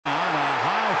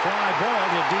fly ball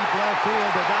to deep left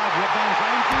field. The Dodgers bench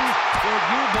empty. Would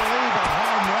you believe a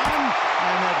home run?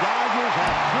 And the Dodgers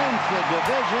have clinched the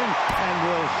division and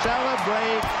will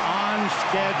celebrate on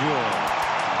schedule.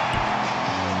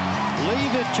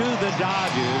 Leave it to the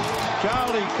Dodgers.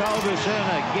 Charlie Culberson,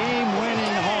 a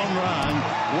game-winning home run.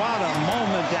 What a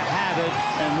moment to have it.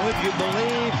 And would you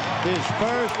believe his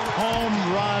first home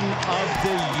run of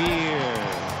the year?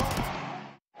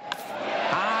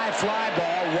 High fly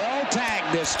ball, well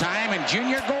tagged this time, and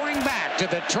Junior going back to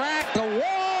the track. The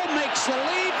wall makes the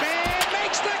leap and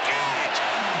makes the catch.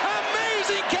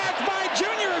 Amazing catch by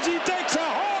Junior as he takes a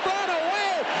home run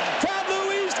away from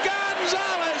Luis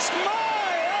Gonzalez.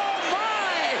 My, oh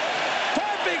my!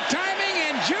 Perfect timing,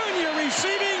 and Junior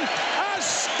receiving a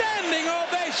standing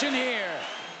ovation here.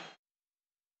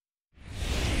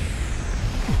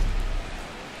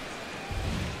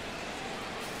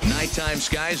 Nighttime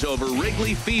skies over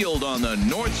Wrigley Field on the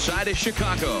north side of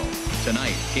Chicago.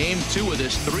 Tonight, Game 2 of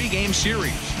this 3-game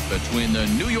series between the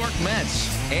New York Mets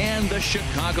and the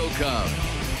Chicago Cubs.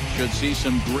 Should see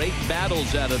some great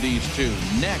battles out of these two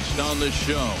next on the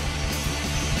show.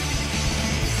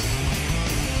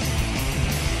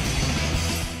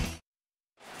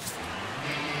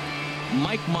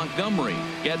 Mike Montgomery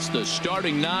gets the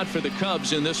starting nod for the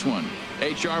Cubs in this one.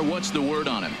 HR, what's the word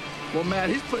on him? Well, Matt,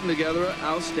 he's putting together an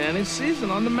outstanding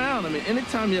season on the mound. I mean,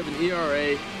 anytime you have an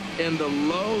ERA in the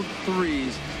low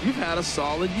 3s, you've had a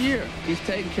solid year. He's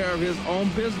taking care of his own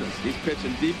business. He's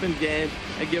pitching deep in games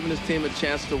and giving his team a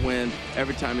chance to win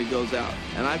every time he goes out.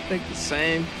 And I think the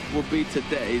same will be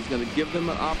today. He's going to give them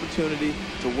an opportunity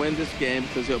to win this game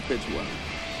because he'll pitch well.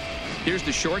 Here's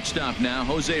the shortstop now,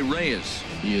 Jose Reyes.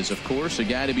 He is, of course, a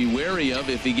guy to be wary of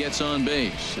if he gets on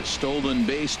base. His stolen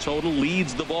base total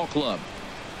leads the ball club.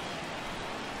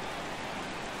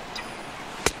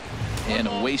 And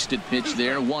a wasted pitch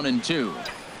there, 1-2.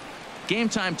 Game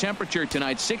time temperature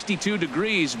tonight, 62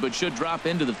 degrees, but should drop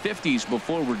into the 50s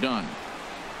before we're done.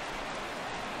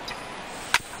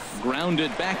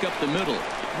 Grounded back up the middle.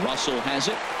 Russell has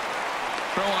it.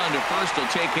 Throw on to first will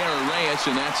take care of Reyes,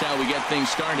 and that's how we get things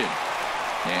started.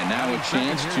 And now a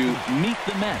chance to meet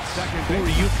the Mets. Who are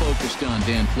you focused on,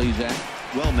 Dan Plesac?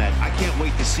 Well, Matt, I can't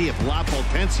wait to see if La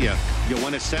Potencia,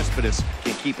 Yoenis Cespedes,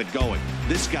 can keep it going.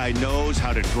 This guy knows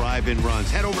how to drive in runs.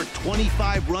 Had over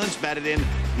 25 runs batted in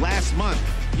last month.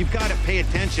 You've got to pay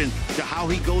attention to how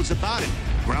he goes about it.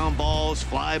 Ground balls,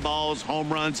 fly balls,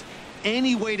 home runs,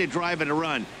 any way to drive in a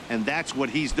run, and that's what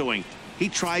he's doing. He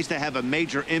tries to have a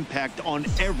major impact on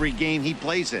every game he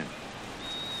plays in.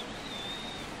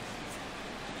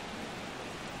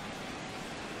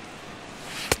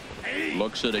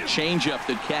 Looks at a changeup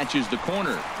that catches the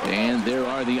corner. And there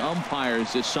are the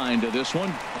umpires assigned to this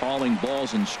one. Calling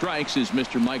balls and strikes is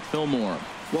Mr. Mike Fillmore.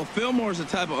 Well, Fillmore's the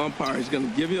type of umpire. He's going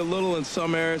to give you a little in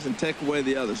some areas and take away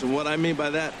the others. And what I mean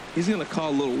by that, he's going to call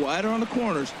a little wider on the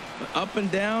corners, but up and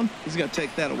down, he's going to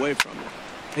take that away from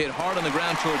you. Hit hard on the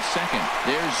ground towards second.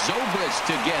 There's Zobrist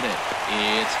to get it.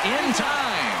 It's in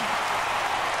time.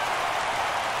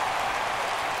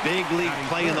 Big league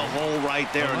play in the hole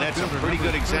right there, and that's a pretty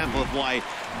good example of why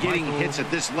getting hits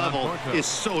at this level is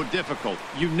so difficult.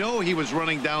 You know he was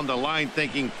running down the line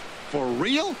thinking, for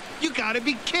real? You got to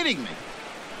be kidding me.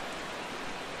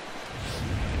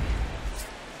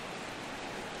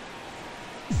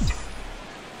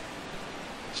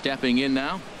 Stepping in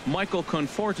now, Michael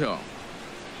Conforto.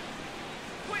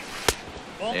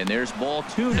 And there's ball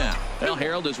 2 now. Well,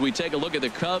 Harold, as we take a look at the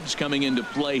Cubs coming into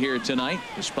play here tonight,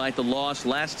 despite the loss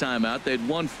last time out, they'd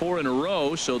won 4 in a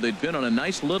row, so they've been on a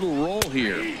nice little roll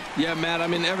here. Yeah, Matt, I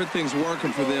mean, everything's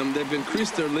working for them. They've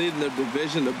increased their lead in their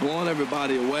division. They're blowing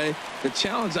everybody away. The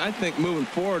challenge, I think, moving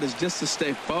forward is just to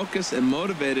stay focused and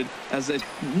motivated as they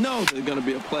know they're going to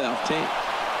be a playoff team.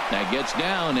 That gets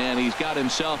down, and he's got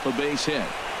himself a base hit.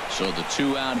 So the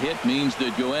 2-out hit means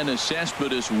that Yoenis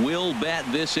Cespedes will bat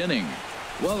this inning.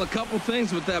 Well, a couple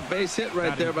things with that base hit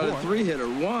right there by the 3-hitter.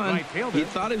 One, he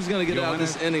thought he was going to get out of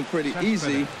this inning pretty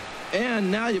easy,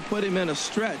 and now you put him in a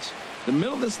stretch. The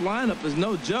middle of this lineup is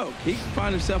no joke. He can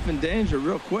find himself in danger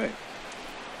real quick.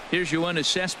 Here's Yoenis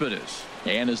Cespedes,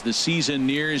 and as the season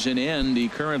nears an end, he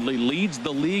currently leads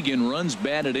the league in runs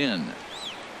batted in.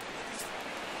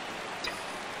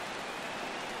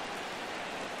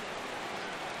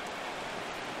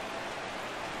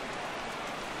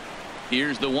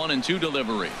 Here's the 1-2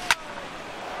 delivery.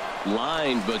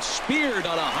 Line, but speared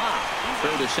on a hop.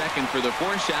 Throw to second for the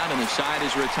force out, and the side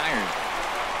is retired.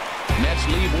 Mets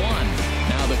lead 1.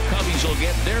 Now the Cubbies will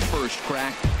get their first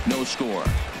crack. No score.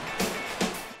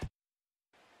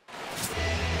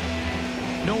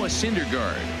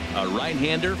 Syndergaard, a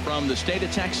right-hander from the state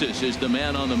of Texas, is the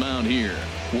man on the mound here.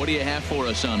 What do you have for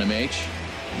us on him, H?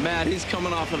 Matt, he's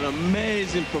coming off an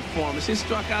amazing performance. He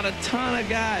struck out a ton of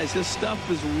guys. His stuff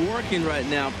is working right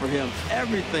now for him.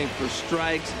 Everything for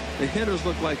strikes. The hitters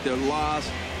look like they're lost.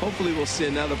 Hopefully we'll see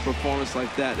another performance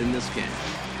like that in this game.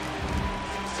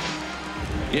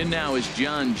 In now is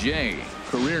John Jay.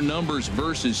 Career numbers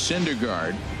versus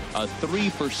Syndergaard. A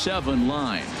 3-for-7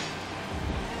 line.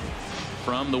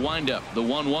 From the windup, the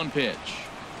 1-1 pitch.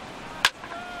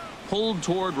 Pulled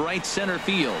toward right center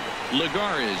field.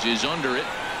 Lagares is under it.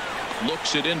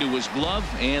 Looks it into his glove,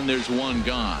 and there's one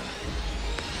gone.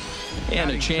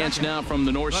 And a chance now from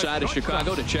the north side of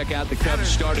Chicago to check out the Cubs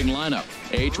starting lineup.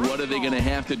 H, what are they going to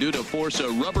have to do to force a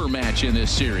rubber match in this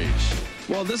series?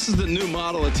 Well, this is the new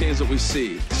model of teams that we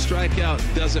see. Strikeout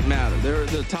doesn't matter. They're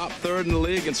the top third in the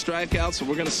league in strikeouts, so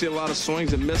we're going to see a lot of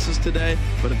swings and misses today.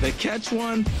 But if they catch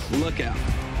one, look out.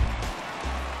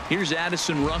 Here's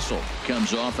Addison Russell.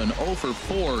 Comes off an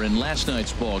 0-for-4 in last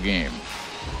night's ball game.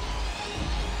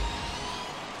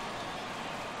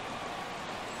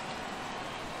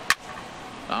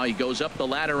 Oh, he goes up the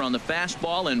ladder on the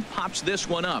fastball and pops this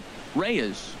one up.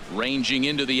 Reyes ranging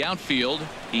into the outfield.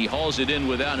 He hauls it in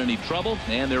without any trouble,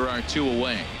 and there are two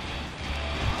away.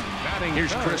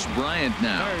 Here's Chris Bryant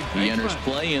now. He enters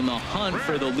play in the hunt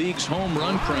for the league's home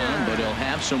run crown, but he'll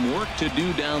have some work to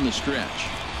do down the stretch.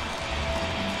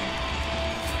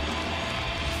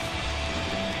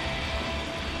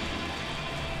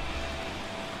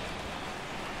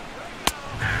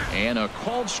 And a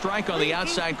called strike on the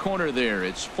outside corner there.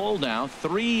 It's full now,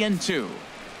 3-2.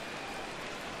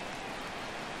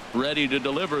 Ready to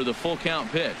deliver the full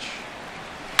count pitch.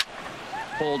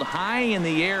 Pulled high in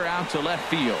the air out to left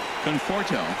field.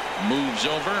 Conforto moves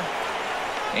over,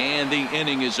 and the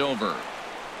inning is over.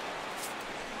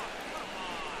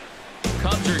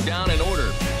 Cubs are down in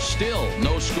order. Still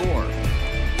no score.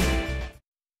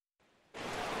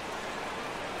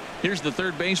 Here's the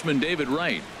third baseman, David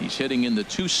Wright. He's hitting in the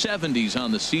 270s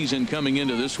on the season coming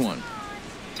into this one.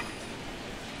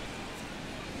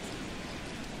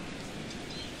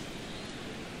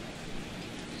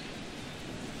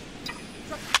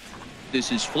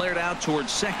 This is flared out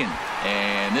towards second,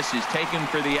 and this is taken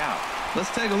for the out. Let's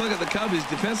take a look at the Cubbies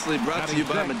defensively, brought to you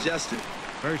by Majestic.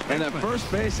 And at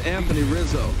first base, Anthony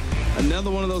Rizzo.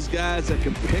 Another one of those guys that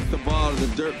can pick the ball out of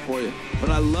the dirt for you. But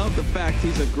I love the fact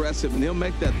he's aggressive, and he'll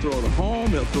make that throw to home,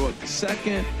 he'll throw it to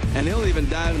second, and he'll even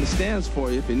dive in the stands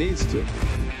for you if he needs to.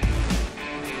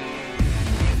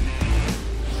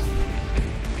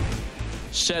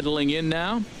 Settling in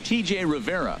now, T.J.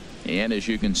 Rivera. And as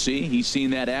you can see, he's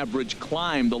seen that average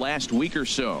climb the last week or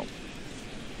so.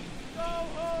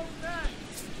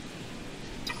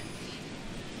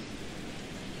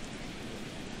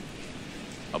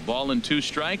 A ball and 2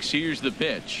 strikes. Here's the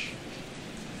pitch.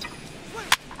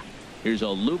 Here's a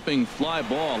looping fly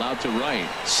ball out to right.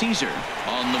 Caesar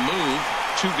on the move.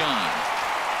 2 gone.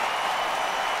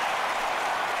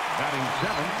 Batting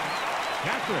 7th,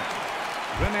 catcher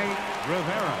Rene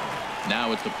Rivera.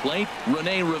 Now at the plate,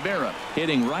 Rene Rivera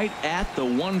hitting right at the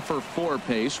 1-for-4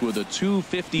 pace with a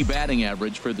 .250 batting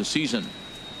average for the season.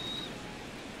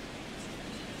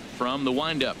 From the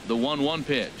windup, the 1-1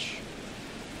 pitch.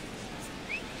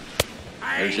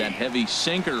 There's that heavy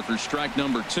sinker for strike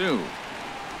number 2.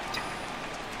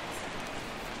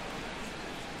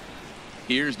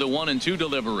 Here's the 1-2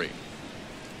 delivery.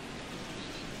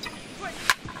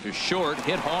 To short,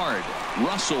 hit hard.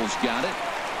 Russell's got it.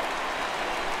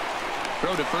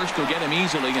 Throw to first will get him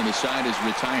easily, and the side is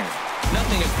retired.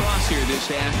 Nothing across here this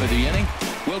half of the inning.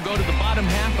 We'll go to the bottom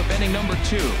half of inning number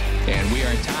 2, and we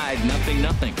are tied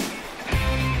 0-0.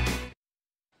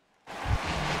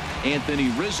 Anthony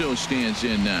Rizzo stands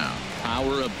in now.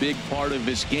 Power a big part of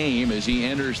his game as he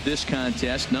enters this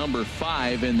contest, number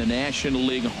 5 in the National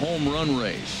League home run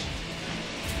race.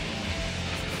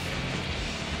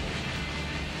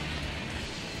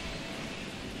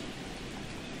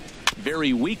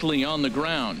 Very weakly on the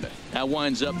ground. That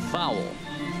winds up foul.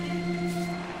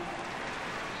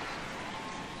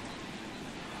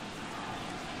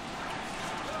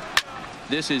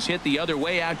 This is hit the other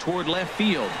way out toward left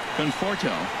field.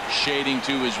 Conforto shading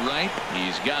to his right.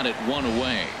 He's got it 1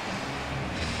 away.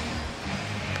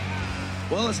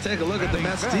 Well, let's take a look at the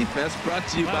Mets defense, brought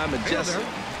to you by Majestic.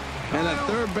 And at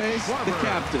third base, the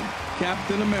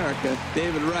Captain America,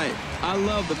 David Wright. I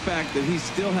love the fact that he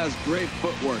still has great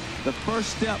footwork. The first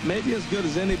step may be as good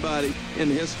as anybody in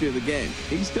the history of the game.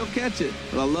 He can still catch it,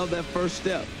 but I love that first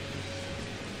step.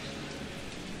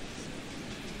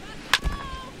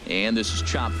 And this is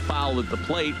chopped foul at the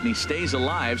plate, and he stays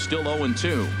alive, still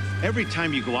 0-2. Every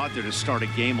time you go out there to start a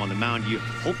game on the mound, you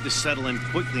hope to settle in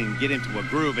quickly and get into a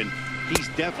groove, and he's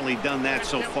definitely done that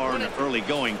so far in the early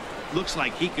going. Looks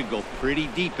like he could go pretty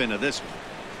deep into this one.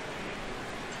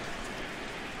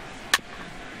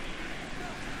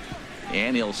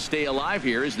 And he'll stay alive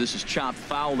here as this is chopped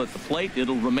foul at the plate.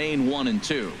 It'll remain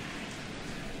 1-2.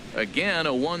 Again,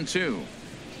 a 1-2.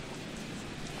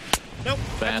 Nope.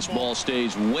 Fastball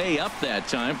stays way up that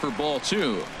time for ball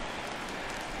 2.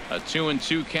 A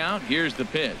 2-2 count. Here's the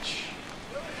pitch.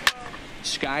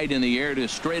 Skied in the air to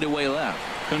straightaway left.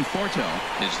 Conforto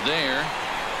is there,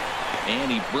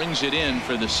 and he brings it in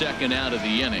for the second out of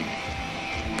the inning.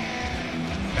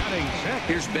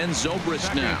 Here's Ben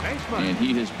Zobrist now, and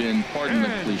he has been, pardon the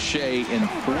cliche, in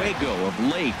fuego of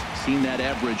late. Seen that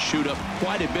average shoot up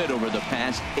quite a bit over the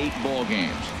past 8 ball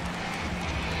games.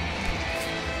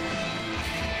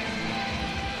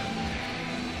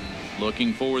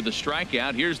 Looking for the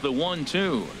strikeout. Here's the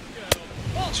 1-2.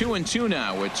 2-2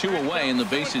 now with 2 away and the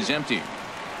base is empty.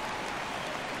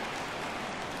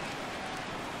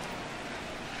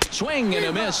 Swing and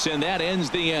a miss, and that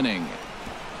ends the inning.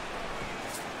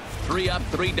 3 up,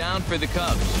 3 down for the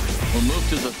Cubs. We'll move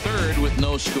to the third with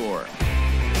no score.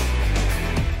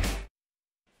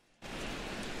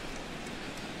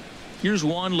 Here's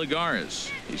Juan Lagares.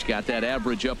 He's got that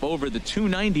average up over the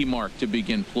 290 mark to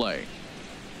begin play.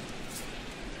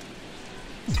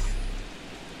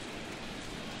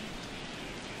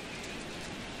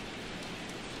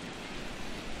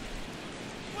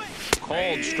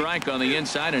 Called strike on the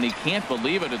inside, and he can't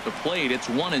believe it at the plate. It's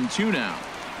 1-2 now.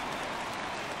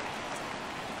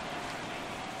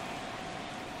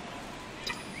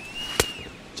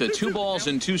 To 2 balls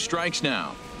and 2 strikes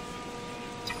now.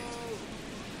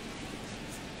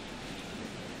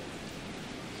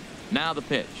 Now the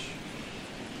pitch.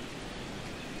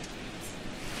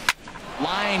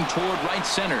 Line toward right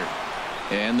center.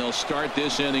 And they'll start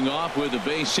this inning off with a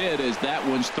base hit as that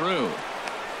one's through.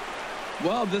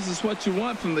 Well, this is what you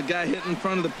want from the guy hitting in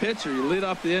front of the pitcher. You lead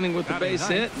off the inning with the base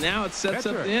hit. Now it sets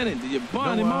up the inning. Do you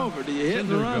bunt him over? Do you hit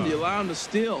and run? Do you allow him to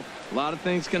steal? A lot of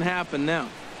things can happen now.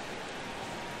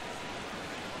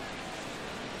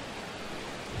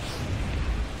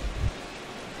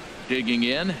 Digging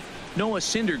in, Noah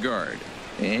Syndergaard.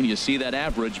 And you see that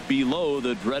average below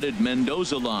the dreaded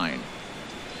Mendoza line.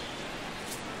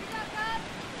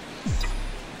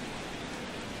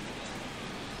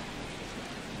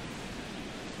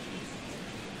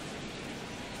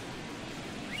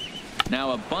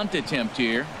 Now a bunt attempt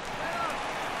here.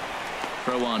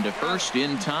 Throw on to first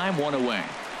in time, 1 away.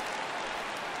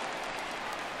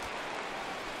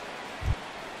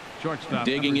 Shortstop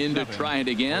Digging in to 7, try it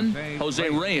again. Jose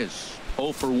Reyes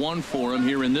 0 for 1 for him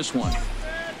here in this one.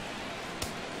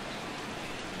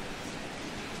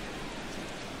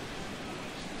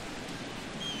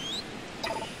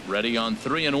 Ready on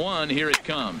 3-1. Here it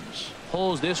comes.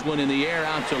 Pulls this one in the air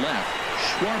out to left.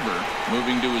 Schwarber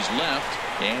moving to his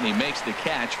left, and he makes the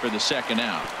catch for the second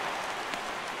out.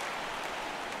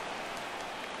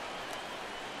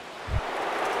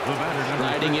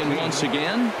 Riding in once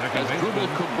again as Dribble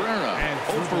Cabrera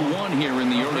 0 for 1 here in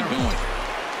the early going.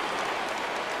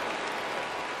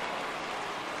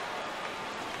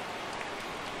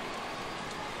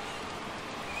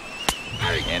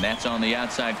 And that's on the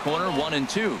outside corner,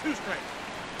 1-2.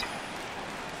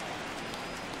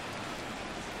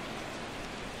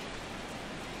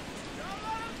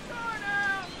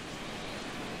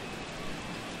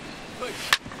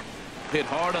 Hit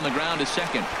hard on the ground to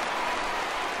second.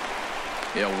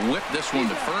 He'll whip this one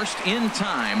to first in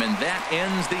time, and that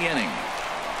ends the inning.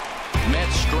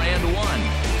 Mets strand 1.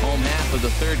 Home half of the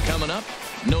third coming up.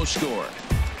 No score.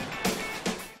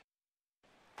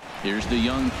 Here's the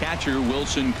young catcher,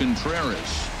 Wilson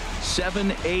Contreras.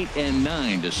 7, 8, and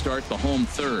 9 to start the home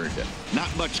third.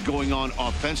 Not much going on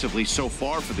offensively so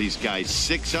far for these guys.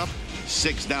 6 up,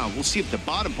 6 down. We'll see if the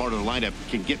bottom part of the lineup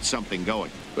can get something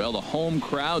going. Well, the home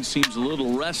crowd seems a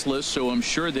little restless, so I'm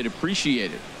sure they'd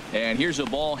appreciate it. And here's a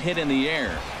ball hit in the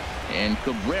air. And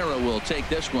Cabrera will take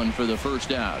this one for the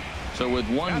first out. So with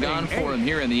 1 gone for him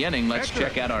here in the inning, let's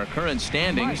check out our current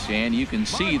standings. And you can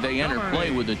see they enter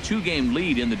play with a 2-game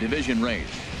lead in the division race.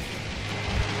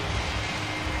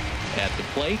 At the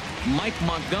plate, Mike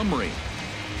Montgomery.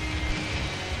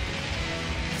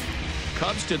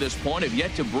 Cubs to this point have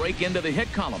yet to break into the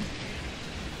hit column.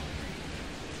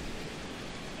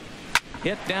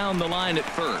 Hit down the line at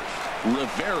first.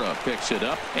 Rivera picks it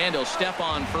up, and he'll step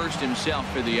on first himself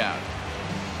for the out.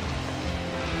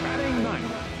 Batting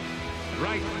 9th,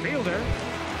 right fielder,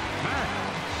 Matt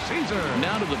Caesar.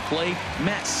 Now to the plate,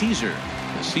 Matt Caesar.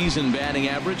 The season batting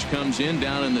average comes in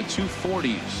down in the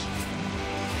 240s.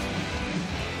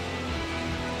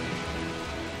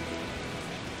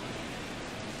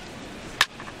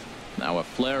 Now a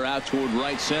flare out toward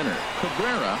right center.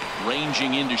 Cabrera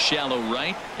ranging into shallow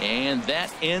right, and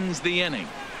that ends the inning.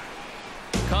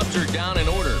 Cubs are down in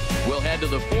order. We'll head to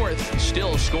the fourth,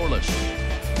 still scoreless.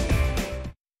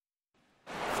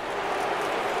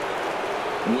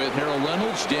 With Harold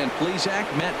Reynolds, Dan Plesac,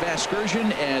 Matt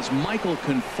Vasgersian, as Michael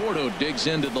Conforto digs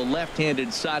into the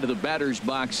left-handed side of the batter's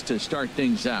box to start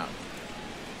things out.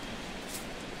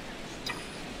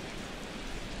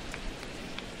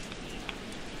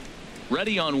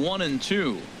 Ready on 1 and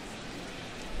 2.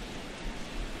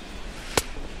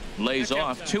 Lays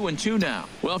off 2 and 2 now.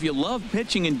 Well, if you love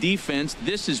pitching and defense,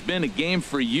 this has been a game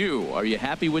for you. Are you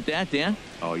happy with that, Dan?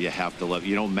 Oh, you have to love it.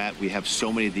 You know, Matt, we have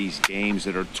so many of these games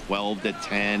that are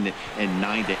 12-10 and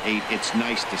 9-8. It's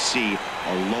nice to see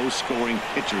a low-scoring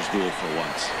pitcher's duel for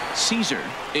once. Caesar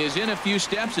is in a few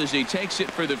steps as he takes it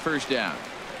for the first down.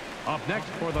 Up next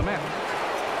for the Mets.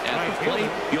 At the plate,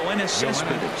 Yoenis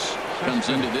Cespedes comes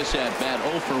into this at bat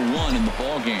 0 for 1 in the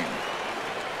ball game.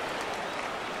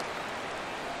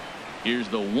 Here's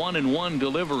the 1-1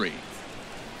 delivery.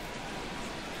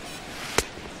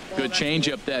 Good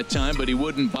changeup that time, but he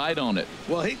wouldn't bite on it.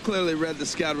 Well, he clearly read the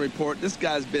scouting report. This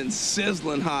guy's been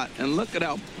sizzling hot, and look at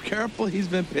how careful he's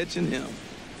been pitching him.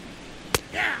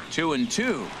 2 and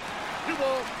 2.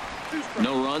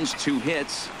 No runs, 2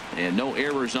 hits, and no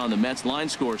errors on the Mets line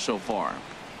score so far.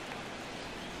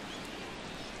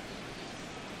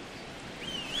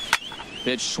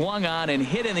 Pitch swung on and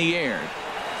hit in the air.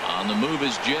 On the move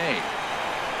is Jay.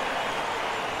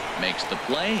 Makes the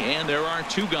play, and there are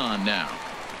 2 gone now.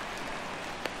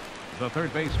 The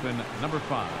third baseman, number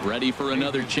 5. Ready for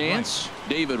another chance?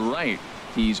 David Wright.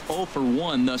 He's 0 for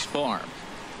 1 thus far.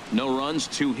 No runs,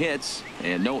 2 hits,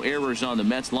 and no errors on the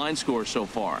Mets line score so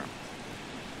far.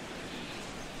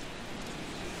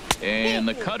 And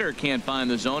the cutter can't find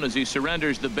the zone as he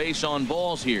surrenders the base on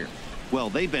balls here. Well,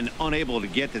 they've been unable to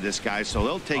get to this guy, so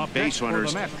they'll take base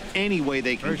runners any way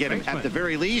they can get him. At the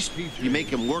very least, you make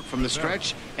him work from the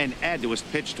stretch and add to his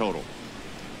pitch total.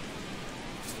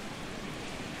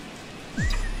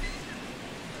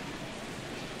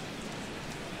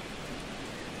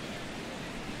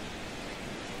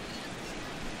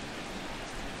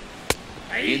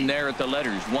 In there at the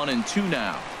letters, 1 and 2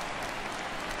 now.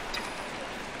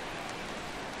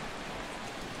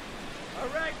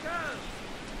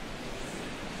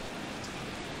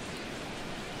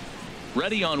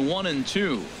 Ready on 1 and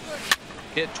 2.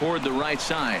 Hit toward the right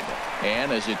side.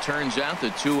 And as it turns out, the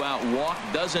 2-out walk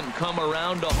doesn't come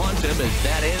around to haunt him as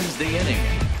that ends the inning.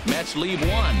 Mets lead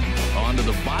 1. On to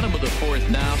the bottom of the 4th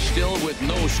now, still with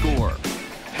no score.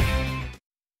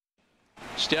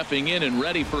 Stepping in and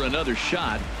ready for another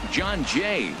shot, John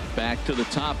Jay back to the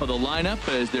top of the lineup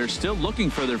as they're still looking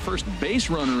for their first base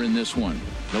runner in this one.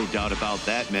 No doubt about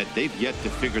that, Matt. They've yet to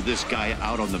figure this guy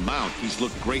out on the mound. He's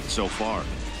looked great so far.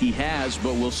 He has,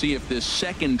 but we'll see if this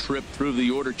second trip through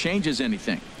the order changes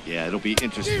anything. Yeah, it'll be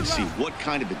interesting to see what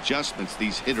kind of adjustments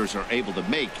these hitters are able to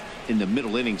make in the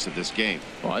middle innings of this game.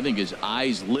 Well, I think his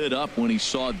eyes lit up when he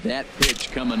saw that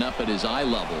pitch coming up at his eye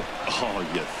level. Oh,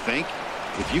 you think?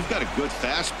 If you've got a good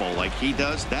fastball like he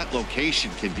does, that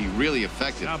location can be really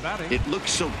effective. It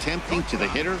looks so tempting to the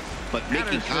hitter, but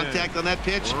making contact on that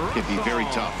pitch can be very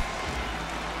tough.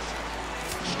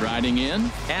 Striding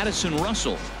in, Addison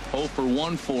Russell. 0 for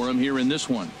 1 for him here in this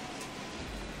one.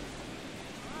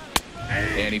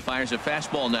 And he fires a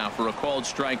fastball now for a called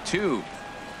strike 2.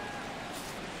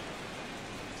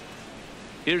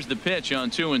 Here's the pitch on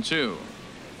 2 and 2.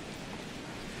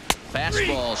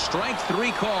 Fastball, strike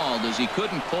 3 called as he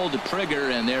couldn't pull the trigger,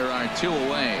 and there are 2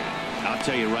 away. I'll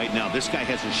tell you right now, this guy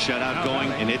has a shutout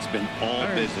going, and it's been all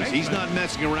business. He's not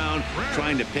messing around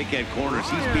trying to pick at corners.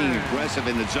 He's being aggressive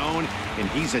in the zone, and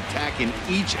he's attacking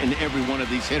each and every one of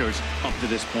these hitters up to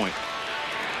this point.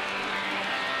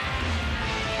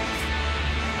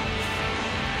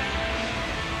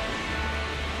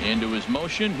 Into his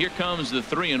motion. Here comes the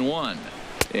 3-1.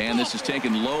 And this is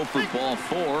taken low for ball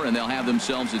 4, and they'll have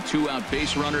themselves a 2-out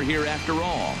base runner here after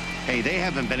all. Hey, they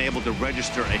haven't been able to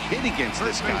register a hit against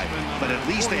this guy, but at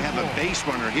least they have a base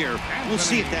runner here. We'll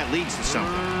see if that leads to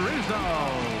something.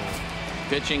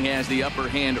 Pitching has the upper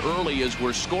hand early as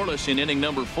we're scoreless in inning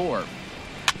number 4.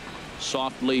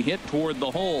 Softly hit toward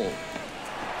the hole.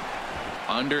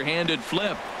 Underhanded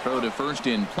flip. Throw to first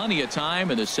in plenty of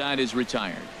time, and the side is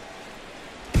retired.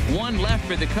 1 left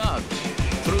for the Cubs.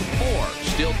 Through 4,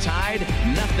 still tied,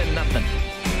 0-0.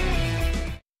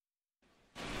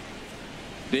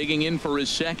 Digging in for his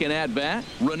second at-bat,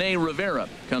 Rene Rivera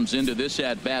comes into this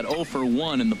at-bat 0 for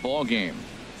 1 in the ballgame.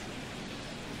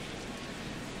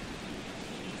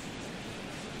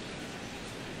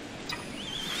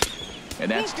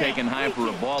 And that's taken high for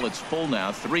a ball. It's full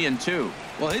now, 3-2.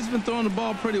 Well, he's been throwing the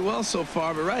ball pretty well so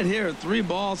far, but right here, 3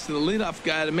 balls to the leadoff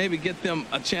guy to maybe get them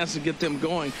a chance to get them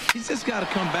going. He's just got to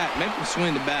come back, make him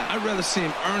swing the bat. I'd rather see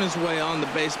him earn his way on the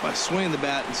base by swinging the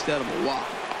bat instead of a walk.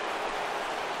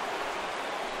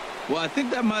 Well, I think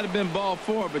that might have been ball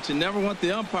 4, but you never want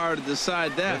the umpire to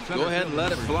decide that. Go ahead and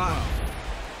let it fly.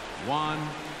 Juan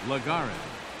Lagares.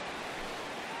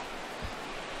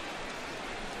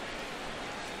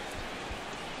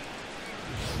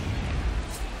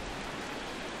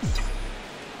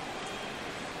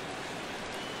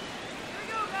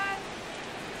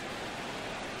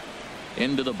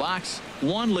 Into the box,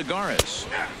 Juan Lagares.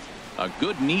 A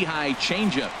good knee-high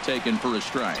changeup taken for a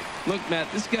strike. Look,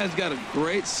 Matt, this guy's got a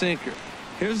great sinker.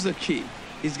 Here's the key.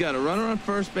 He's got a runner on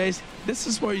first base. This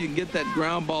is where you can get that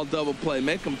ground ball double play.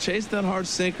 Make him chase that hard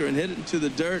sinker and hit it into the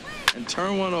dirt and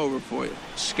turn one over for you.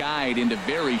 Skied into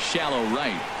very shallow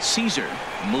right. Caesar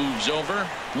moves over,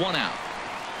 1 out.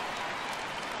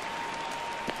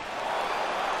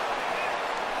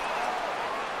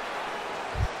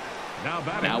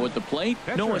 Now at the plate,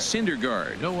 Noah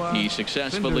Syndergaard. He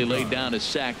successfully laid down a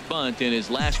sac bunt in his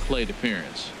last plate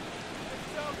appearance.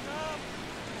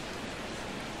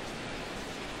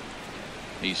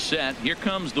 He's set. Here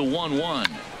comes the 1-1.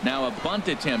 Now a bunt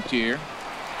attempt here.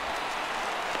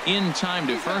 In time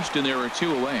to first, and there are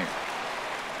 2 away.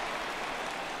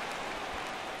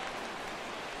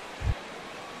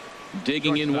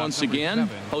 Digging in once again,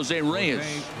 Jose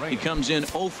Reyes. He comes in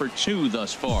 0 for 2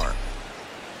 thus far.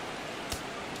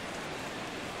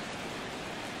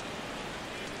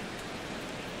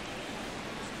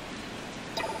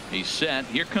 He's set.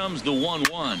 Here comes the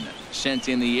 1-1. Sent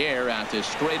in the air out to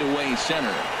straightaway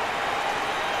center.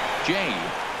 Jay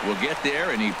will get there,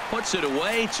 and he puts it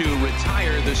away to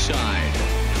retire the side.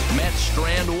 Mets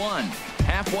strand 1.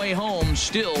 Halfway home,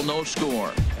 still no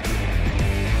score.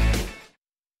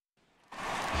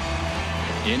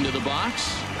 Into the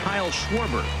box, Kyle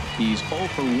Schwarber. He's 0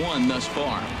 for 1 thus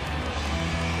far.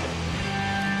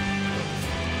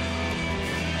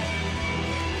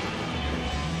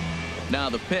 Now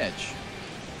the pitch.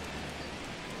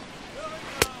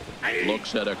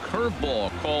 Looks at a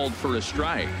curveball called for a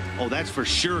strike. Oh, that's for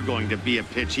sure going to be a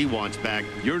pitch he wants back.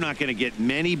 You're not going to get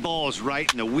many balls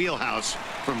right in the wheelhouse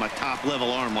from a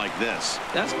top-level arm like this.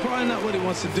 That's probably not what he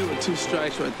wants to do with 2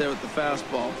 strikes right there with the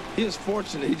fastball. He is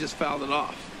fortunate he just fouled it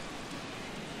off.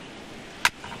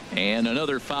 And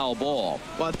another foul ball.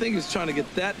 Well, I think he's trying to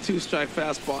get that 2-strike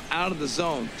fastball out of the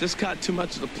zone. Just caught too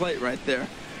much of the plate right there.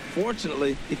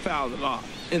 Fortunately, he fouled it off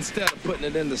instead of putting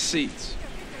it in the seats.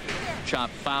 Chop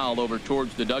foul over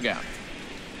towards the dugout.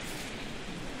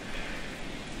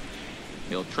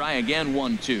 He'll try again,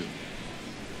 1-2.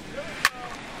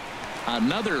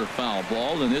 Another foul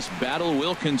ball, and this battle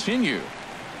will continue.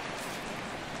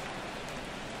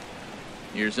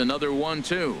 Here's another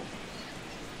 1-2.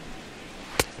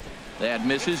 That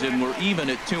misses, and we're even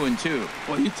at 2-2.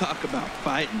 Well, you talk about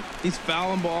fighting. He's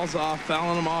fouling balls off,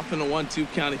 fouling them off in a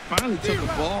 1-2 count. He finally took a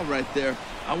ball right there.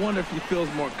 I wonder if he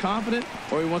feels more confident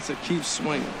or he wants to keep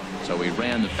swinging. So he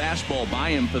ran the fastball by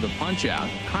him for the punch out.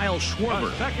 Kyle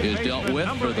Schwarber is dealt with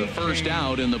for the first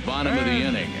out in the bottom of the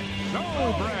inning.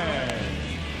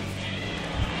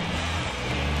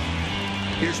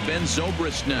 Here's Ben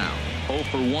Zobrist now. 0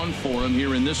 for 1 for him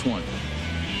here in this one.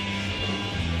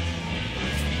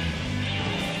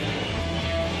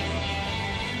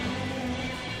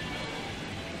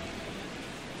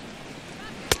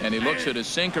 And he looks at a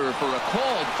sinker for a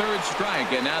called 3rd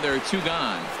strike, and now there are 2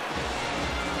 gone.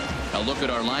 A look at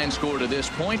our line score to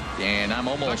this point, and I'm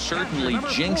almost certainly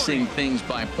jinxing things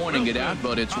by pointing it out,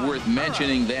 but it's worth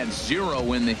mentioning that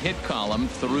 0 in the hit column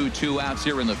through 2 outs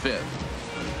here in the 5th.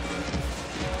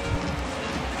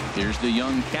 Here's the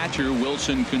young catcher,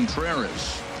 Wilson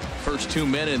Contreras. First 2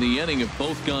 men in the inning have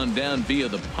both gone down via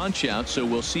the punch out, so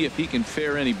we'll see if he can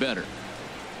fare any better.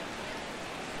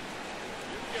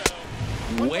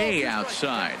 Way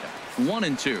outside.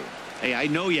 1-2. Hey, I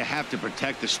know you have to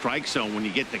protect the strike zone when you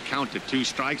get the count to 2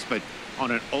 strikes, but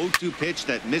on an 0-2 pitch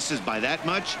that misses by that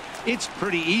much, it's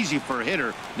pretty easy for a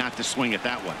hitter not to swing at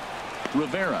that one.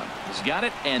 Rivera has got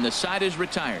it, and the side is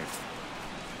retired.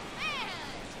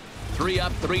 3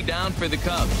 up, 3 down for the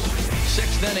Cubs.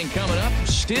 6th inning coming up.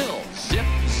 Still zip,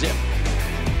 zip.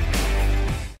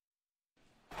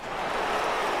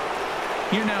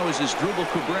 Here now is Asdrubal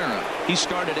Cabrera. He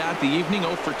started out the evening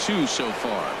 0 for 2 so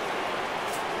far.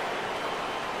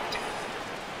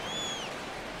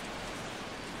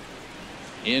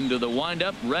 Into the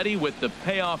windup, ready with the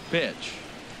payoff pitch.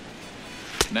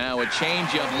 Now a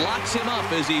changeup locks him up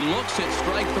as he looks at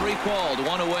strike 3 called.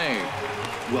 1 away.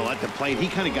 Well, at the plate, he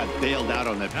kind of got bailed out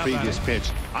on that previous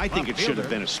pitch. I think it should have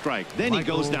been a strike. Then he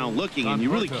goes down looking, and you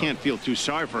really can't feel too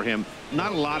sorry for him.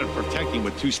 Not a lot of protecting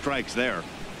with 2 strikes there.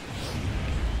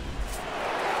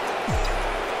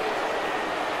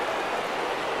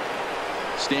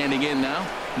 Standing in now,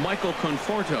 Michael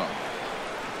Conforto.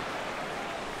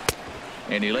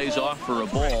 And he lays off for a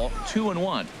ball.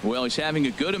 2-1. Well, he's having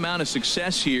a good amount of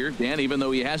success here, Dan, even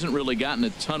though he hasn't really gotten a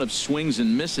ton of swings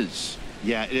and misses.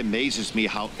 Yeah, it amazes me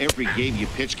how every game you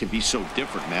pitch can be so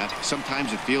different, Matt.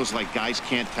 Sometimes it feels like guys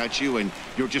can't touch you and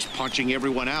you're just punching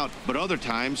everyone out. But other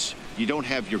times you don't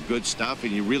have your good stuff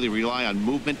and you really rely on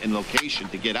movement and location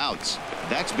to get outs.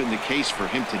 That's been the case for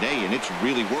him today, and it's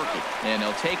really working. And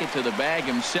he'll take it to the bag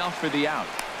himself for the out.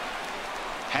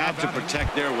 Had to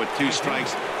protect there with 2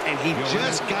 strikes, and he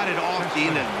just got it off the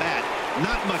end of the bat.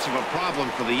 Not much of a problem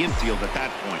for the infield at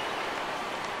that point.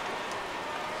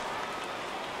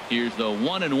 Here's the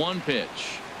 1-1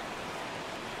 pitch.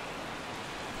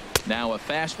 Now a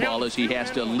fastball as he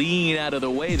has to lean out of the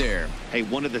way there. Hey,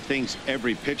 one of the things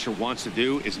every pitcher wants to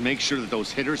do is make sure that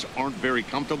those hitters aren't very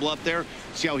comfortable up there.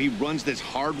 See how he runs this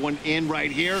hard one in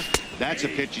right here? That's a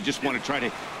pitch you just want to try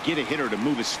to get a hitter to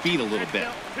move his feet a little bit.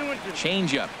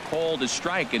 Changeup called a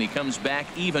strike, and he comes back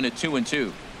even at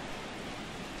 2-2.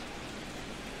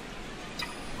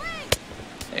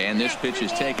 And this pitch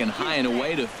is taken high and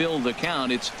away to fill the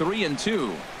count. It's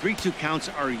 3-2. 3-2 counts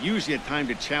are usually a time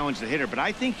to challenge the hitter, but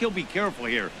I think he'll be careful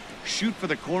here. Shoot for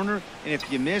the corner, and if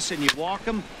you miss and you walk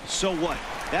him, so what?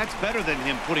 That's better than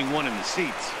him putting one in the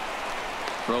seats.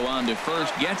 Throw on to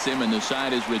first gets him, and the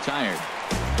side is retired.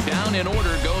 Down in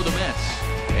order go the Mets.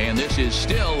 And this is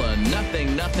still a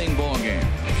 0-0 ball game.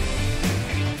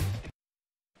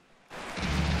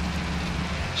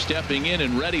 Stepping in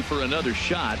and ready for another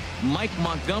shot, Mike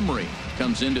Montgomery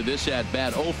comes into this at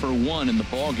bat 0 for 1 in the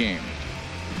ball game.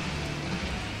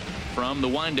 From the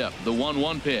windup, the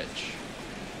 1-1 pitch.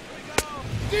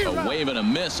 A wave and a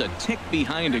miss, a tick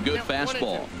behind a good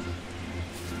fastball.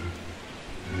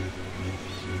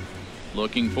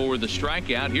 Looking for the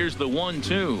strikeout. Here's the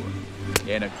 1-2.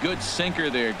 And a good sinker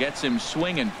there gets him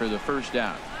swinging for the first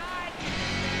out.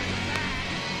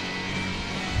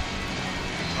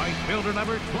 Fielder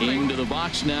number 20. Into the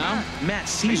box now, Matt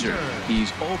Caesar.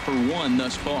 He's 0 for 1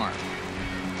 thus far.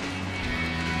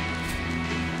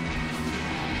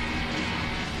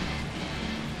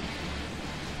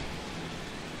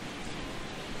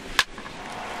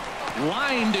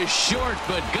 Line to short,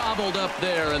 but gobbled up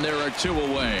there, and there are 2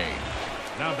 away.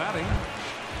 Now batting,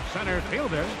 center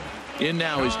fielder. In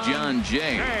now is John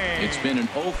Jay. It's been an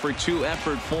 0 for 2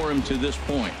 effort for him to this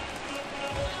point.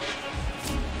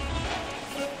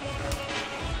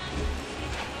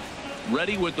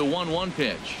 Ready with the 1-1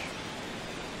 pitch.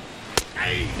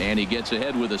 And he gets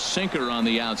ahead with a sinker on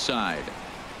the outside.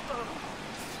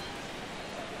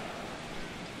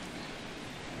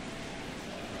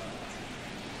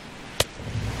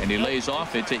 And he lays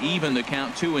off it to even the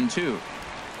count 2-2.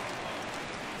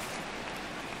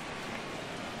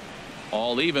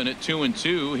 All even at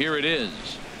 2-2. Here it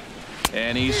is.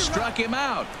 And he struck him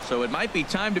out. So it might be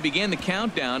time to begin the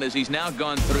countdown as he's now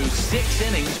gone through 6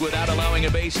 innings without allowing a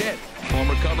base hit.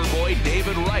 Former cover boy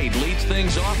David Wright leads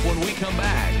things off when we come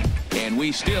back. And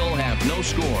we still have no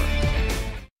score.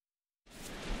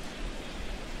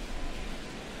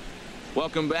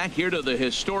 Welcome back here to the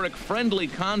historic friendly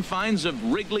confines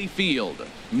of Wrigley Field.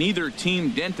 Neither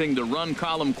team denting the run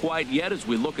column quite yet as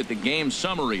we look at the game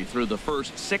summary through the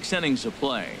first 6 innings of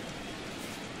play.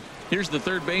 Here's the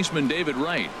third baseman, David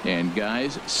Wright. And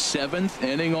guys, 7th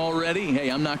inning already. Hey,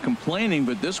 I'm not complaining,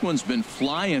 but this one's been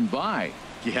flying by.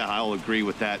 Yeah, I'll agree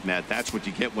with that, Matt. That's what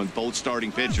you get when both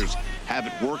starting pitchers have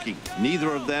it working. Neither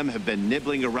of them have been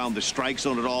nibbling around the strike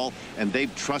zone at all, and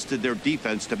they've trusted their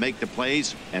defense to make the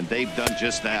plays, and they've done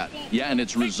just that. Yeah, and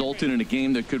it's resulted in a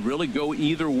game that could really go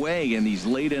either way in these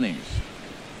late innings.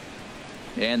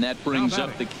 And that brings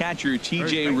up the catcher,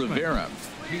 T.J. Rivera.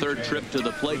 Third trip to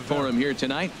the plate for him here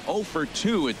tonight. 0 for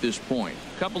 2 at this point.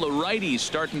 A couple of righties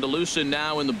starting to loosen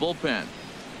now in the bullpen.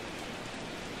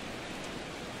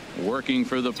 Working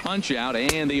for the punch out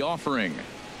and the offering.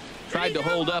 Tried to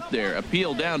hold up there.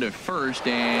 Appeal down to first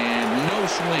and no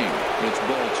swing. It's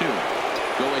ball 2.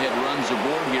 Go ahead runs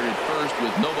aboard here at first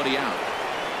with nobody out.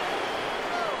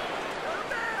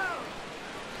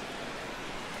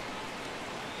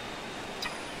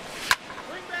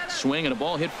 Swing and a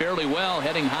ball hit fairly well,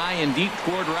 heading high and deep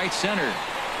toward right center.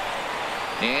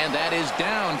 And that is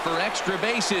down for extra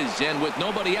bases. And with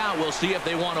nobody out, we'll see if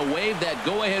they want to wave that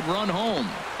go-ahead run home.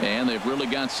 And they've really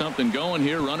got something going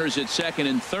here. Runners at second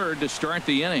and third to start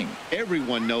the inning.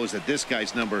 Everyone knows that this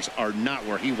guy's numbers are not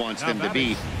where he wants them to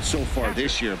be so far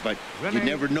this year. But you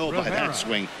never know by that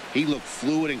swing. He looked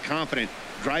fluid and confident,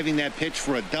 driving that pitch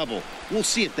for a double. We'll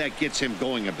see if that gets him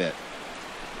going a bit.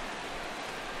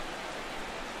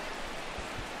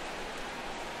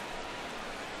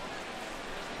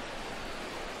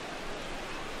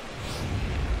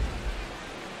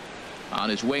 On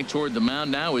his way toward the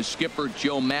mound now is skipper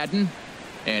Joe Madden,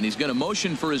 and he's going to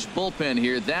motion for his bullpen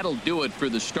here. That'll do it for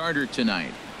the starter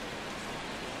tonight.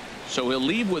 So he'll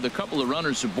leave with a couple of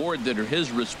runners aboard that are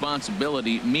his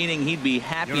responsibility, meaning he'd be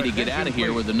happy to get out of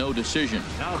here with a no decision.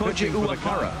 Koji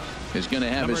Uehara is going to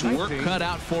have his work cut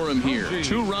out for him here.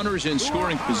 2 runners in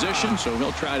scoring position, so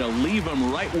he'll try to leave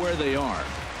them right where they are.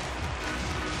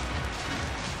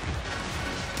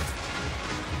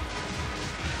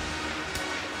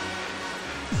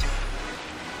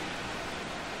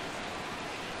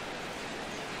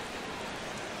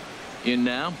 In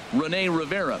now, Rene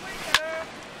Rivera.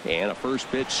 And a first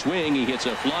pitch swing. He hits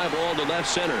a fly ball to left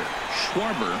center.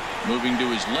 Schwarber moving to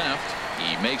his left.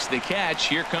 He makes the catch.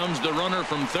 Here comes the runner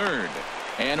from third.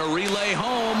 And a relay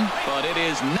home, but it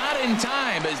is not in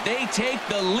time as they take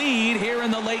the lead here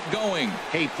in the late going.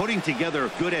 Hey, putting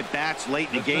together good at-bats late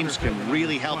in the games can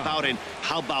really help out. And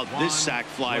how about this sac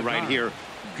fly right here?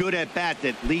 Good at-bat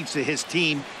that leads to his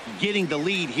team getting the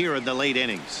lead here in the late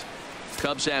innings.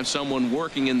 Cubs have someone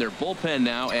working in their bullpen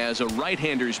now as a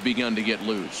right-hander's begun to get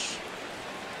loose.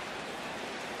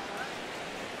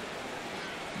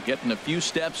 Getting a few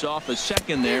steps off a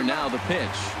second there. Now the pitch.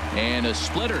 And a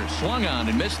splitter swung on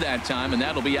and missed that time, and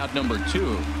that'll be out number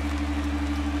 2.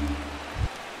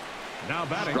 Now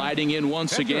batting. Riding in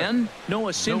once again,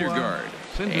 Noah Syndergaard.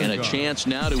 And a chance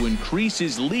now to increase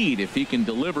his lead if he can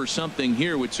deliver something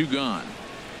here with 2 gone.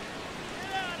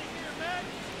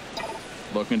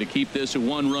 Looking to keep this a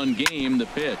 1-run game. The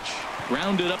pitch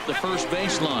grounded up the first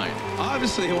baseline.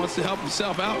 Obviously, he wants to help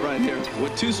himself out right here.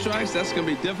 With 2 strikes, that's going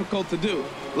to be difficult to do.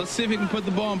 Let's see if he can put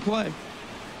the ball in play.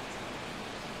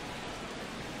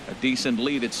 A decent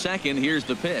lead at second. Here's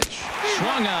the pitch.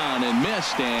 Swung on and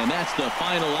missed, and that's the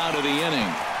final out of the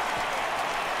inning.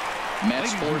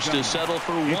 Mets forced to settle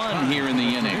for 1 here in the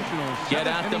inning. Get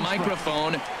out the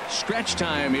microphone. Stretch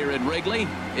time here at Wrigley.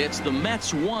 It's the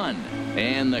Mets 1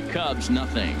 and the Cubs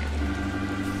nothing.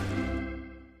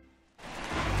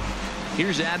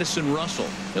 Here's Addison Russell.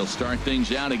 He'll start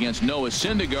things out against Noah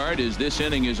Syndergaard as this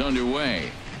inning is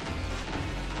underway.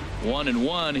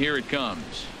 1-1. Here it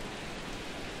comes.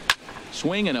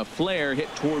 Swing and a flare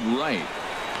hit toward right.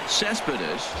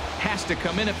 Cespedes has to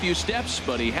come in a few steps,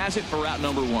 but he has it for out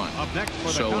number 1.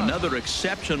 So another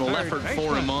exceptional effort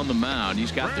for him on the mound.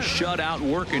 He's got the shutout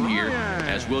working here,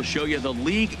 as we'll show you the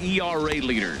league ERA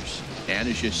leaders. And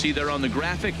as you see there on the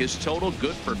graphic, his total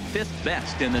good for 5th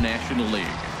best in the National League.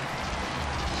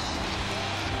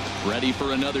 Ready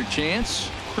for another chance?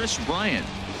 Chris Bryant.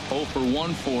 0 for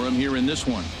 1 for him here in this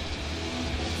one.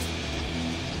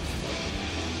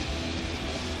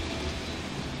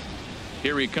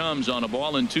 Here he comes on a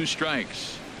ball and 2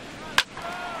 strikes.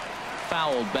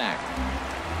 Fouled back.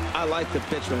 I like the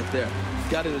pitch right there.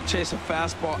 Got him to chase a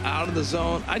fastball out of the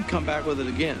zone. I'd come back with it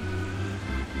again.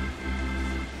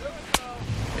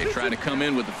 They try to come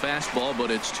in with the fastball,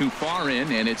 but it's too far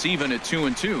in, and it's even at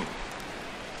 2-2.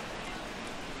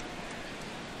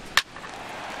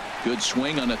 Good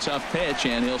swing on a tough pitch,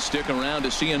 and he'll stick around to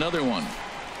see another one.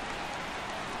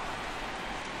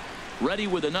 Ready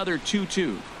with another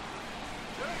 2-2.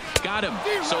 Got him.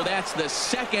 So that's the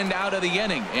 2nd out of the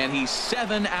inning, and he's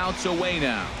 7 outs away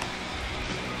now.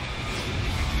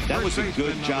 That was a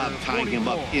good job tying him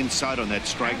up inside on that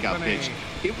strikeout pitch.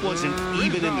 It wasn't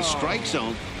even in the strike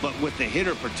zone, but with the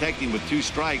hitter protecting with 2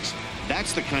 strikes,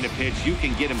 that's the kind of pitch you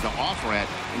can get him to offer at,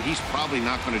 and he's probably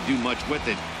not going to do much with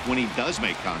it when he does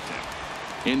make contact.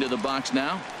 Into the box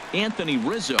now, Anthony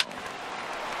Rizzo.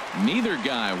 Neither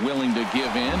guy willing to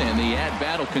give in, and the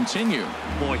at-bat will continue.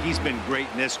 Boy, he's been great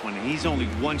in this one, and he's only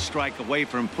 1 strike away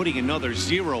from putting another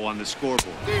 0 on the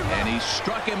scoreboard. And he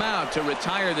struck him out to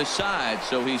retire the side,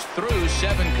 so he's through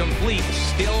 7 complete,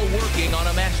 still working on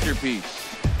a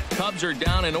masterpiece. Cubs are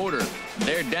down in order.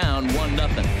 They're down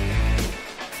 1-0.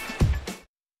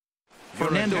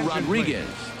 Fernando Rodriguez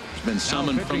has been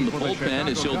summoned from the bullpen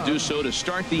as he'll do so to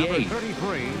start the 8th.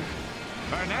 33,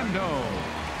 Fernando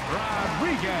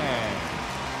Rodriguez.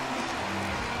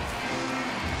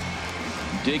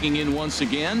 Digging in once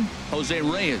again, Jose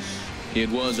Reyes. It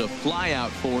was a flyout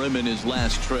for him in his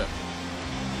last trip.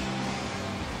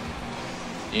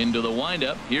 Into the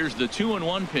windup. Here's the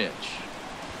 2-1 pitch.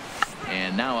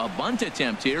 And now a bunt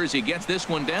attempt here as he gets this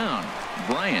one down.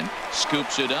 Bryant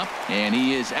scoops it up, and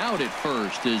he is out at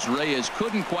first as Reyes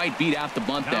couldn't quite beat out the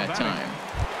bunt that time.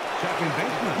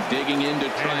 Digging in to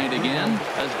try it again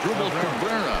as Dribble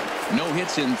Cabrera. No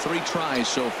hits in 3 tries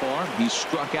so far. He's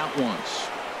struck out once.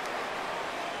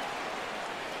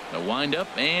 The windup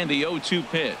and the 0-2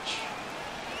 pitch.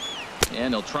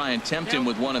 And he'll try and tempt him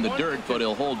with one in the dirt, but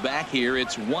he'll hold back here.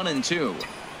 It's 1-2.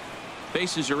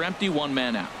 Bases are empty, 1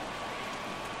 man out.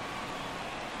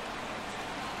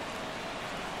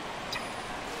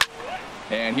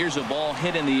 And here's a ball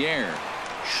hit in the air.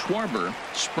 Schwarber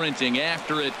sprinting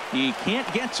after it. He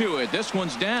can't get to it. This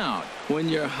one's down. When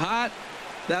you're hot,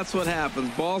 that's what happens.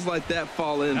 Balls like that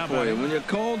fall in for you. When you're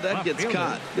cold, that gets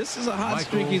caught. This is a hot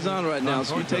streak he's on right now,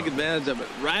 so you take advantage of it.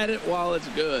 Ride it while it's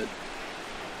good.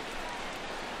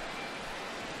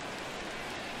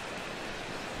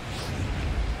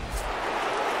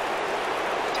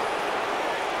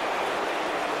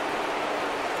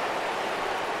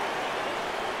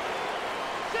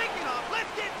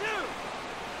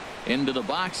 Into the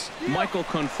box, Michael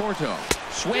Conforto.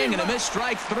 Swing and a miss,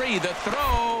 strike 3. The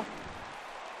throw.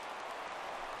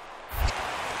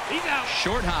 He's out.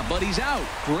 Short hop, but he's out.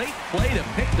 Great play to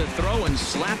pick the throw and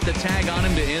slap the tag on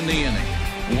him to end the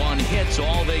inning. 1 hit's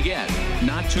all they get.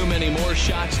 Not too many more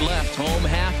shots left. Home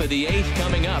half of the 8th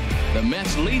coming up. The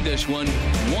Mets lead this one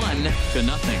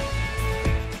 1-0.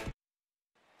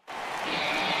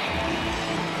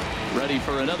 Ready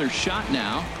for another shot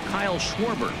now. Kyle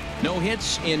Schwarber. No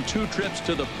hits in 2 trips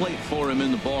to the plate for him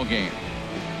in the ball game.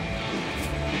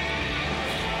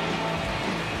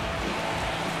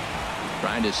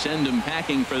 Trying to send him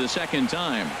packing for the 2nd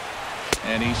time.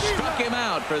 And he struck him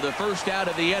out for the first out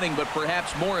of the inning, but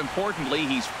perhaps more importantly,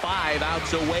 he's 5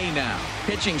 outs away now.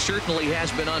 Pitching certainly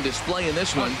has been on display in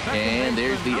this one, and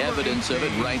there's the evidence of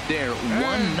it right there.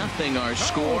 1-0 our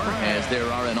score, as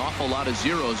there are an awful lot of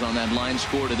zeros on that line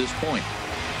score to this point.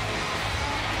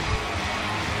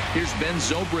 Here's Ben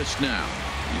Zobrist now.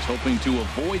 He's hoping to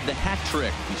avoid the hat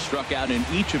trick. He struck out in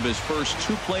each of his first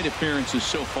 2 plate appearances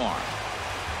so far.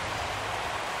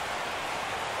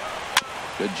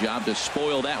 Good job to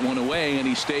spoil that one away, and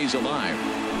he stays alive.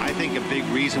 I think a big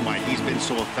reason why he's been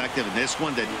so effective in this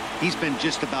one, that he's been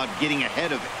just about getting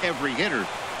ahead of every hitter.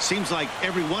 Seems like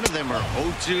every one of them are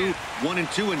 0-2,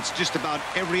 1-2, and it's just about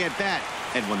every at bat.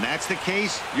 And when that's the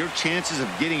case, your chances of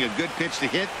getting a good pitch to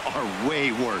hit are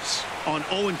way worse. On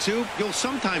 0-2, you'll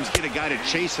sometimes get a guy to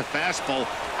chase a fastball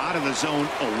out of the zone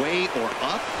away or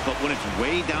up, but when it's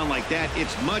way down like that,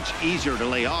 it's much easier to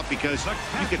lay off because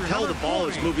you can tell the ball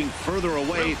is moving further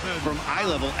away from eye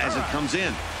level as it comes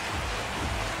in.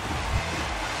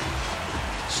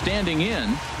 Standing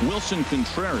in, Wilson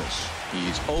Contreras.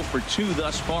 He's 0 for 2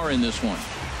 thus far in this one.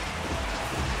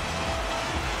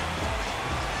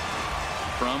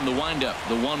 From the windup,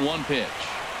 the 1-1 pitch.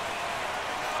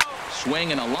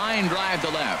 Swing and a line drive to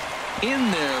left.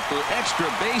 In there for extra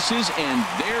bases, and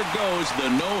there goes the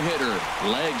no-hitter.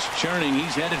 Legs churning.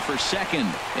 He's headed for 2nd.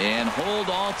 And hold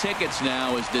all tickets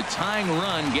now as the tying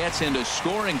run gets into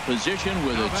scoring position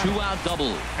with a 2-out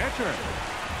double. Pitcher,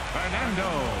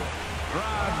 Fernando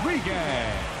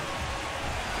Rodriguez.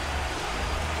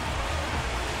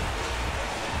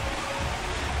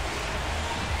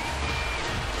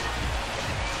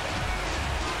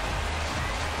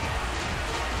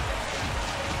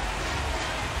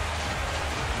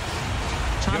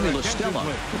 Tommy La Stella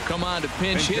will come on to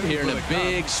pinch hit here in a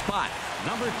big spot.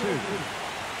 Number 2,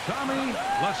 Tommy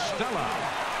La Stella.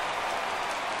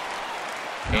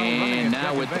 And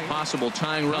now with the possible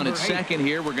tying run at 2nd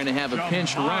here, we're going to have a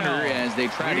pinch runner as they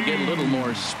try to get a little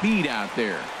more speed out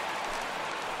there.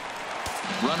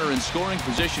 Runner in scoring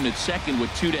position at 2nd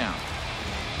with 2 down.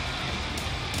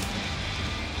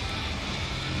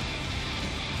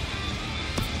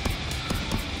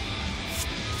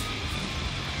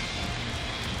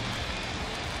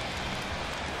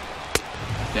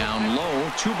 Down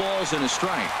low, 2 balls and a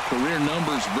strike. Career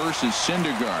numbers versus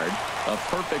Syndergaard. A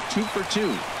perfect 2 for 2.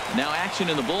 Now action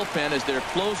in the bullpen as their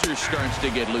closer starts to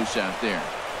get loose out there.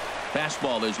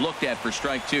 Fastball is looked at for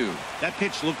strike 2. That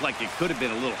pitch looked like it could have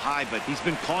been a little high, but he's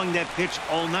been calling that pitch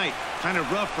all night. Kind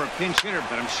of rough for a pinch hitter,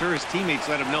 but I'm sure his teammates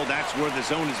let him know that's where the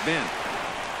zone has been.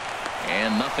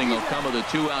 And nothing will come of the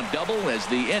 2-out double as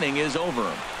the inning is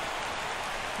over.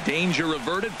 Danger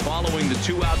averted following the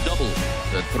 2-out double.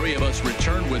 The 3 of us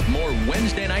return with more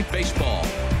Wednesday Night Baseball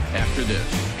after this.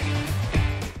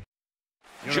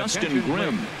 Justin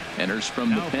Grimm enters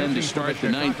from the pen to start the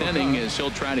 9th inning as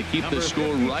he'll try to keep the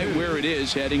score right where it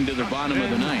is heading to the bottom of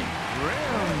the 9th.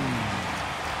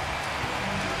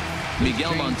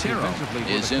 Miguel Montero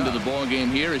is into the ball game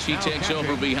here as he takes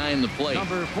over behind the plate.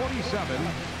 Number 47,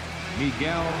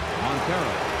 Miguel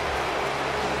Montero.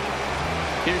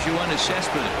 Here's Yoenis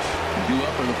Cespedes. Due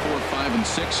up are the 4, 5, and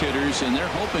 6 hitters, and they're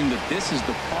hoping that this is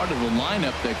the part of the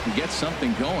lineup that can get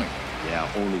something going.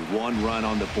 Yeah, only 1 run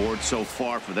on the board so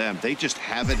far for them. They just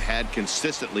haven't had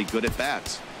consistently good at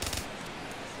bats.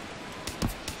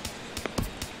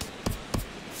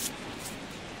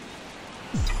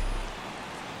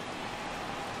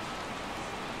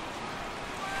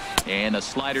 And a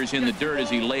slider's in the dirt as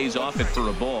he lays off it for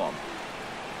a ball.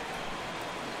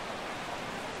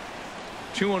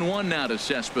 2-1 now to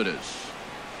Cespedes.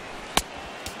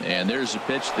 And there's a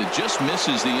pitch that just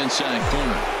misses the inside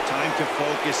corner. Time to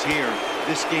focus here.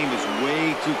 This game is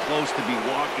way too close to be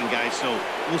walking, guys, so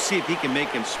we'll see if he can make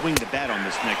him swing the bat on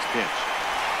this next pitch.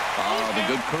 Oh, the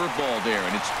good curveball there,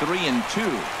 and it's 3-2.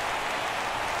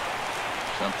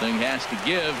 Something has to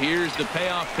give. Here's the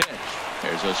payoff pitch.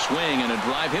 There's a swing and a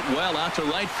drive hit well out to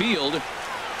right field.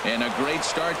 And a great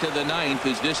start to the 9th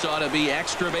as this ought to be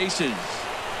extra bases.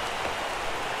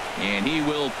 And he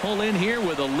will pull in here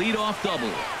with a leadoff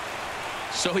double.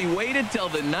 So he waited till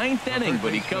the 9th inning,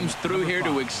 but he comes through here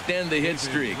to extend the hit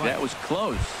streak. That was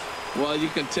close. Well, you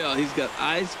can tell he's got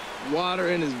ice water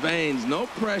in his veins. No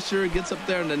pressure. Gets up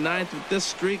there in the 9th with this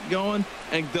streak going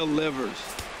and delivers.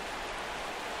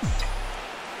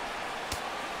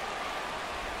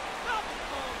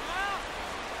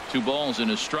 Two balls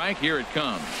and a strike. Here it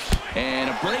comes. And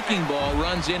a breaking ball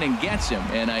runs in and gets him.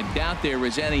 And I doubt there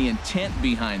was any intent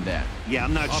behind that. Yeah,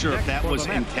 I'm not sure if that was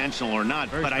intentional or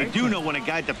not. But I do know when a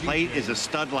guy at the plate is a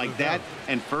stud like that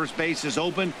and first base is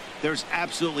open, there's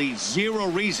absolutely zero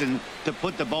reason to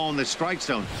put the ball in the strike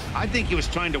zone. I think he was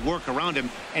trying to work around him,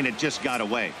 and it just got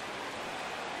away.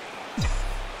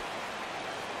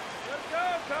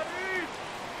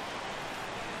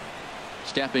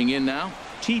 Stepping in now,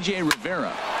 T.J.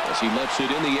 Rivera, as he lets it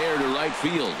in the air to right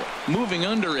field. Moving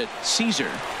under it, Caesar,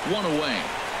 1 away.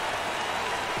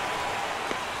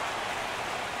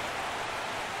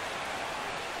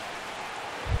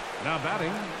 Now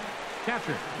batting,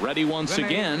 catcher. Ready once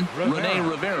again, Rene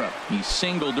Rivera. He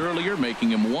singled earlier,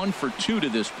 making him 1 for 2 to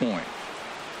this point.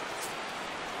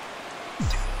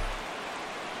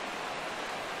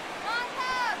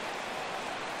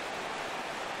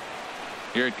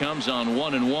 Here it comes on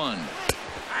 1-1.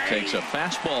 Takes a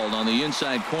fastball on the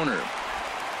inside corner.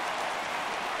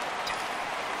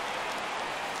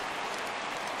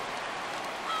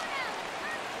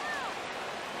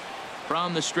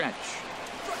 From the stretch.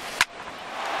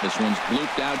 This one's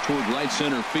blooped out toward right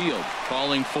center field.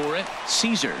 Calling for it,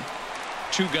 Caesar.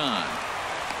 2 gone.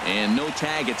 And no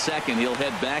tag at second. He'll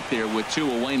head back there with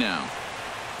 2 away now.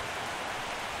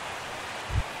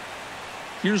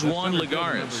 Here's Juan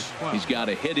Lagares. He's got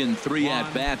a hit in 3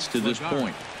 at-bats to this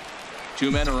point. 2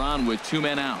 men are on with 2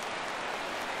 men out.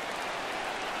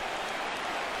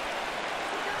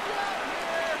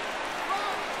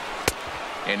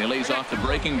 And he lays off the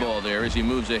breaking ball there as he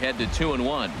moves ahead to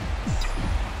 2-1.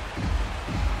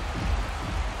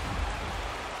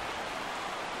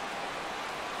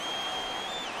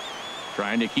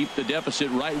 Trying to keep the deficit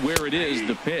right where it is,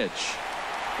 the pitch.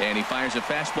 And he fires a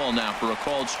fastball now for a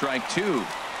called strike 2.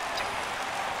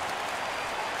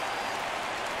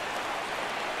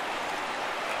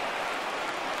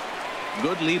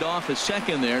 Good lead off his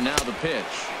second there. Now the pitch.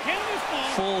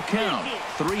 Full count.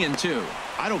 3-2.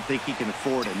 I don't think he can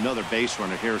afford another base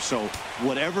runner here. So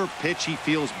whatever pitch he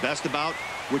feels best about,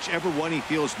 whichever one he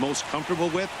feels most comfortable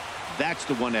with, that's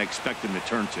the one I expect him to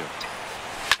turn to.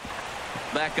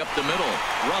 Back up the middle.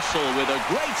 Russell with a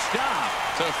great stop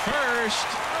to first.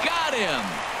 Got him.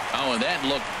 Oh, and that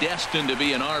looked destined to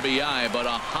be an RBI, but a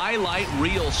highlight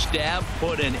reel stab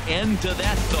put an end to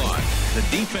that thought. The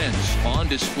defense on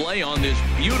display on this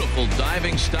beautiful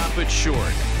diving stop at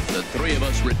short. The 3 of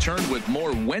us return with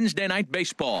more Wednesday Night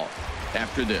Baseball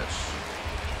after this.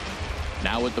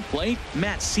 Now at the plate,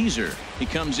 Matt Caesar. He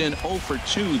comes in 0 for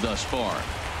 2 thus far.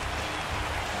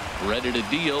 Ready to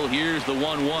deal. Here's the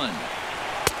 1-1.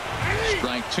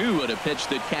 Strike 2 at a pitch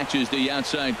that catches the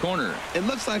outside corner. It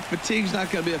looks like fatigue's not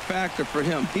going to be a factor for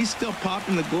him. He's still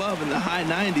popping the glove in the high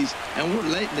 90s, and we're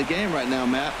late in the game right now,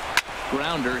 Matt.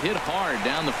 Grounder hit hard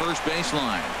down the first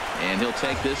baseline, and he'll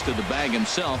take this to the bag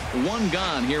himself. 1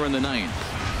 gone here in the 9th.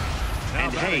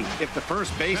 And hey, if the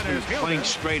first baseman is playing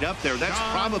straight up there, that's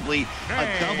probably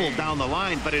a double down the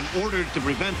line. But in order to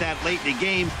prevent that late in the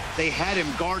game, they had him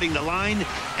guarding the line,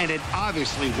 and it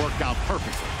obviously worked out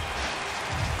perfectly.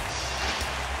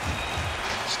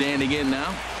 Standing in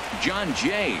now, John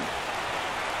Jay.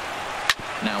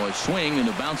 Now a swing and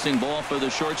a bouncing ball for the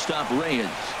shortstop Reyes.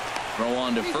 Throw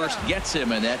on to first gets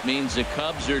him, and that means the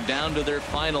Cubs are down to their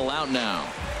final out now.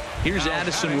 Here's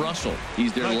Addison Russell.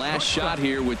 He's their last shot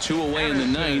here with 2 away in the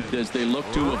ninth as they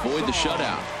look to avoid the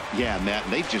shutout. Yeah, Matt,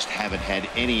 and they just haven't had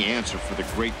any answer for the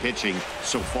great pitching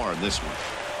so far in this one.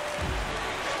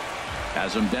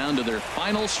 Has them down to their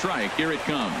final strike. Here it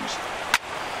comes.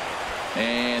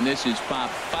 And this is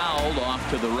popped fouled off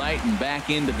to the right and back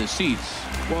into the seats.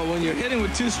 Well, when you're hitting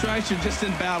with 2 strikes, you're just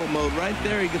in battle mode. Right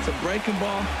there, he gets a breaking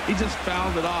ball. He just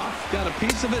fouled it off. Got a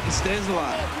piece of it and stays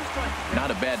alive. Not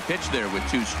a bad pitch there with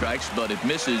 2 strikes, but it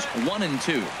misses 1 and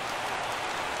 2.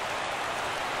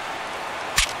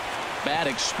 Bat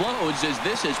explodes as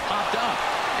this is popped up.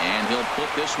 And he'll put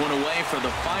this one away for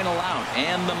the final out.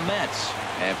 And the Mets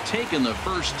have taken the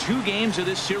first 2 games of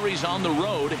this series on the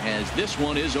road as this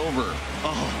one is over.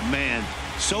 Oh, man.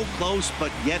 So close,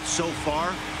 but yet so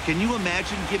far. Can you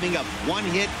imagine giving up 1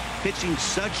 hit, pitching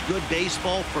such good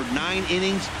baseball for 9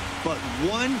 innings, but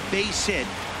 1 base hit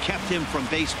kept him from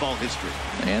baseball history?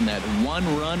 And that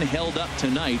 1 run held up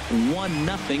tonight,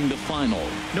 1-0 the final.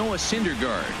 Noah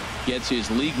Syndergaard gets his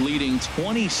league-leading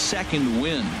 22nd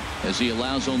win as he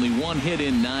allows only 1 hit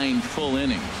in 9 full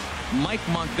innings. Mike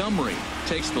Montgomery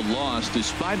takes the loss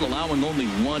despite allowing only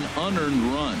 1 unearned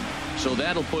run. So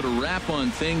that'll put a wrap on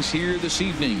things here this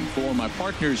evening. For my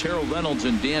partners Harold Reynolds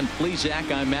and Dan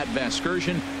Plesac, I'm Matt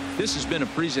Vasgersian. This has been a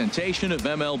presentation of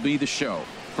MLB The Show.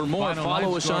 For more,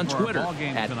 follow us on Twitter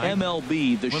at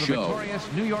MLB The Show. For the victorious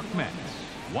New York Mets,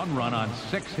 1 run on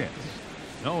 6 hits.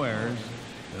 No errors.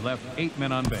 They left 8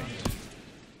 men on base.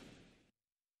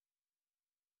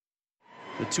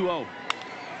 The 2-0.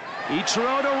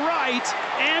 Ichiro to right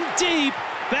and deep.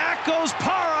 Back goes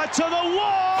Parra to the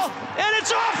wall, and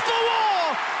it's off the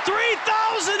wall.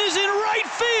 3,000 is in right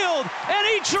field, and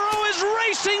Ichiro is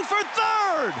racing for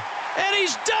third, and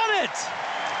he's done it.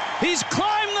 He's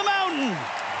climbed the mountain,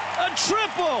 a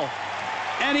triple,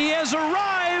 and he has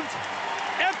arrived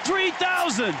at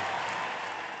 3,000.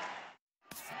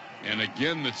 And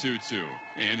again the 2-2.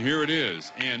 And here it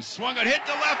is. And swung and hit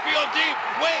to left field deep.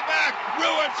 Way back.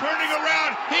 Ruiz turning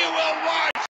around. He